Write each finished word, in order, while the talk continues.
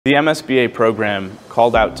The MSBA program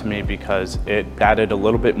called out to me because it added a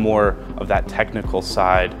little bit more of that technical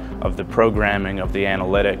side of the programming, of the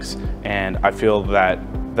analytics, and I feel that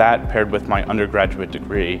that paired with my undergraduate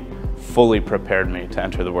degree fully prepared me to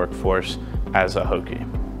enter the workforce as a Hokie.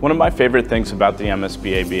 One of my favorite things about the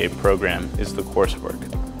MSBA-BA program is the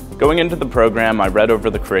coursework. Going into the program, I read over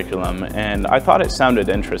the curriculum and I thought it sounded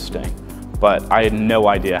interesting, but I had no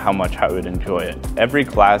idea how much I would enjoy it. Every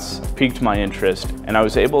class piqued my interest and I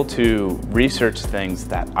was able to research things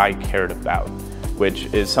that I cared about, which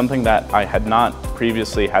is something that I had not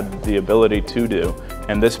previously had the ability to do,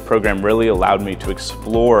 and this program really allowed me to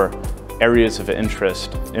explore areas of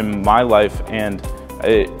interest in my life, and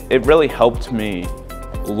it really helped me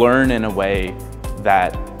learn in a way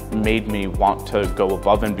that made me want to go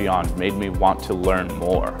above and beyond, made me want to learn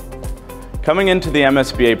more. Coming into the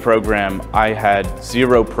MSBA program, I had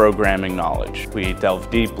zero programming knowledge. We delved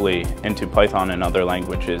deeply into Python and other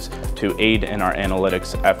languages to aid in our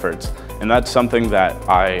analytics efforts. And that's something that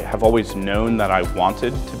I have always known that I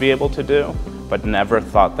wanted to be able to do, but never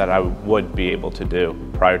thought that I would be able to do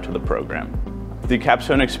prior to the program. The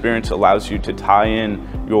capstone experience allows you to tie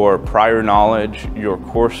in your prior knowledge, your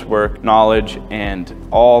coursework knowledge, and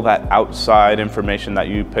all that outside information that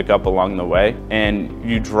you pick up along the way, and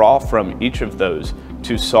you draw from each of those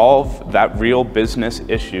to solve that real business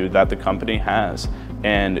issue that the company has.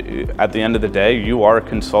 And at the end of the day, you are a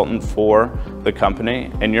consultant for the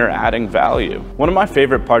company and you're adding value. One of my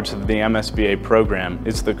favorite parts of the MSBA program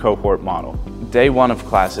is the cohort model. Day one of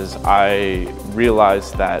classes, I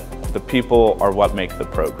realized that the people are what make the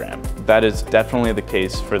program. That is definitely the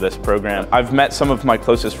case for this program. I've met some of my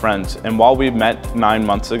closest friends, and while we met 9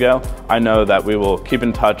 months ago, I know that we will keep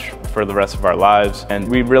in touch for the rest of our lives, and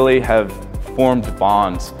we really have formed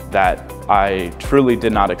bonds that I truly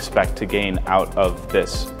did not expect to gain out of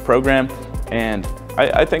this program, and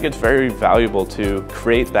I think it's very valuable to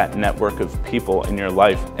create that network of people in your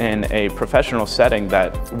life in a professional setting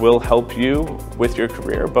that will help you with your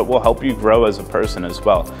career, but will help you grow as a person as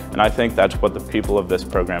well. And I think that's what the people of this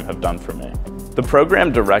program have done for me. The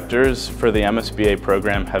program directors for the MSBA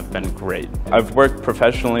program have been great. I've worked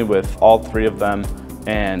professionally with all three of them,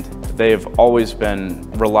 and they've always been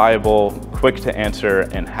reliable, quick to answer,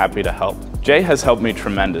 and happy to help. Jay has helped me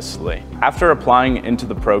tremendously. After applying into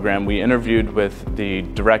the program, we interviewed with the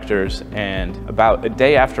directors, and about a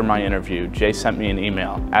day after my interview, Jay sent me an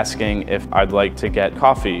email asking if I'd like to get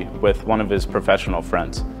coffee with one of his professional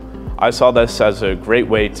friends. I saw this as a great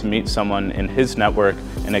way to meet someone in his network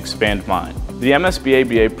and expand mine. The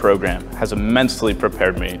MSBA-BA program has immensely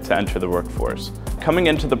prepared me to enter the workforce. Coming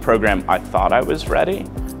into the program, I thought I was ready,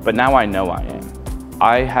 but now I know I am.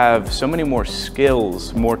 I have so many more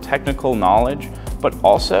skills, more technical knowledge, but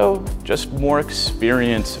also just more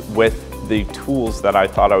experience with the tools that I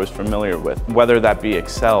thought I was familiar with, whether that be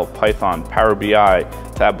Excel, Python, Power BI,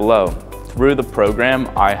 Tableau. Through the program,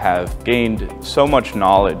 I have gained so much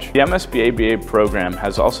knowledge. The MSBA-BA program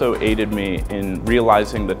has also aided me in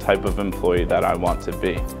realizing the type of employee that I want to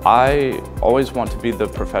be. I always want to be the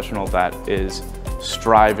professional that is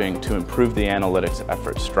striving to improve the analytics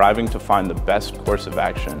effort, striving to find the best course of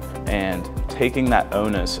action, and taking that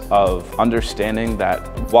onus of understanding that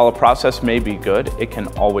while a process may be good, it can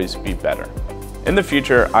always be better. In the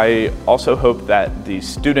future, I also hope that the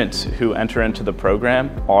students who enter into the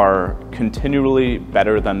program are continually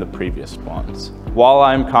better than the previous ones. While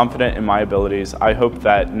I'm confident in my abilities, I hope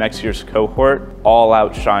that next year's cohort all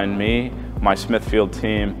outshine me, my Smithfield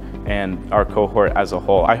team, and our cohort as a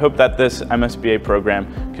whole. I hope that this MSBA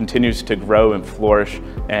program continues to grow and flourish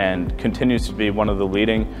and continues to be one of the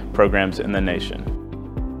leading programs in the nation.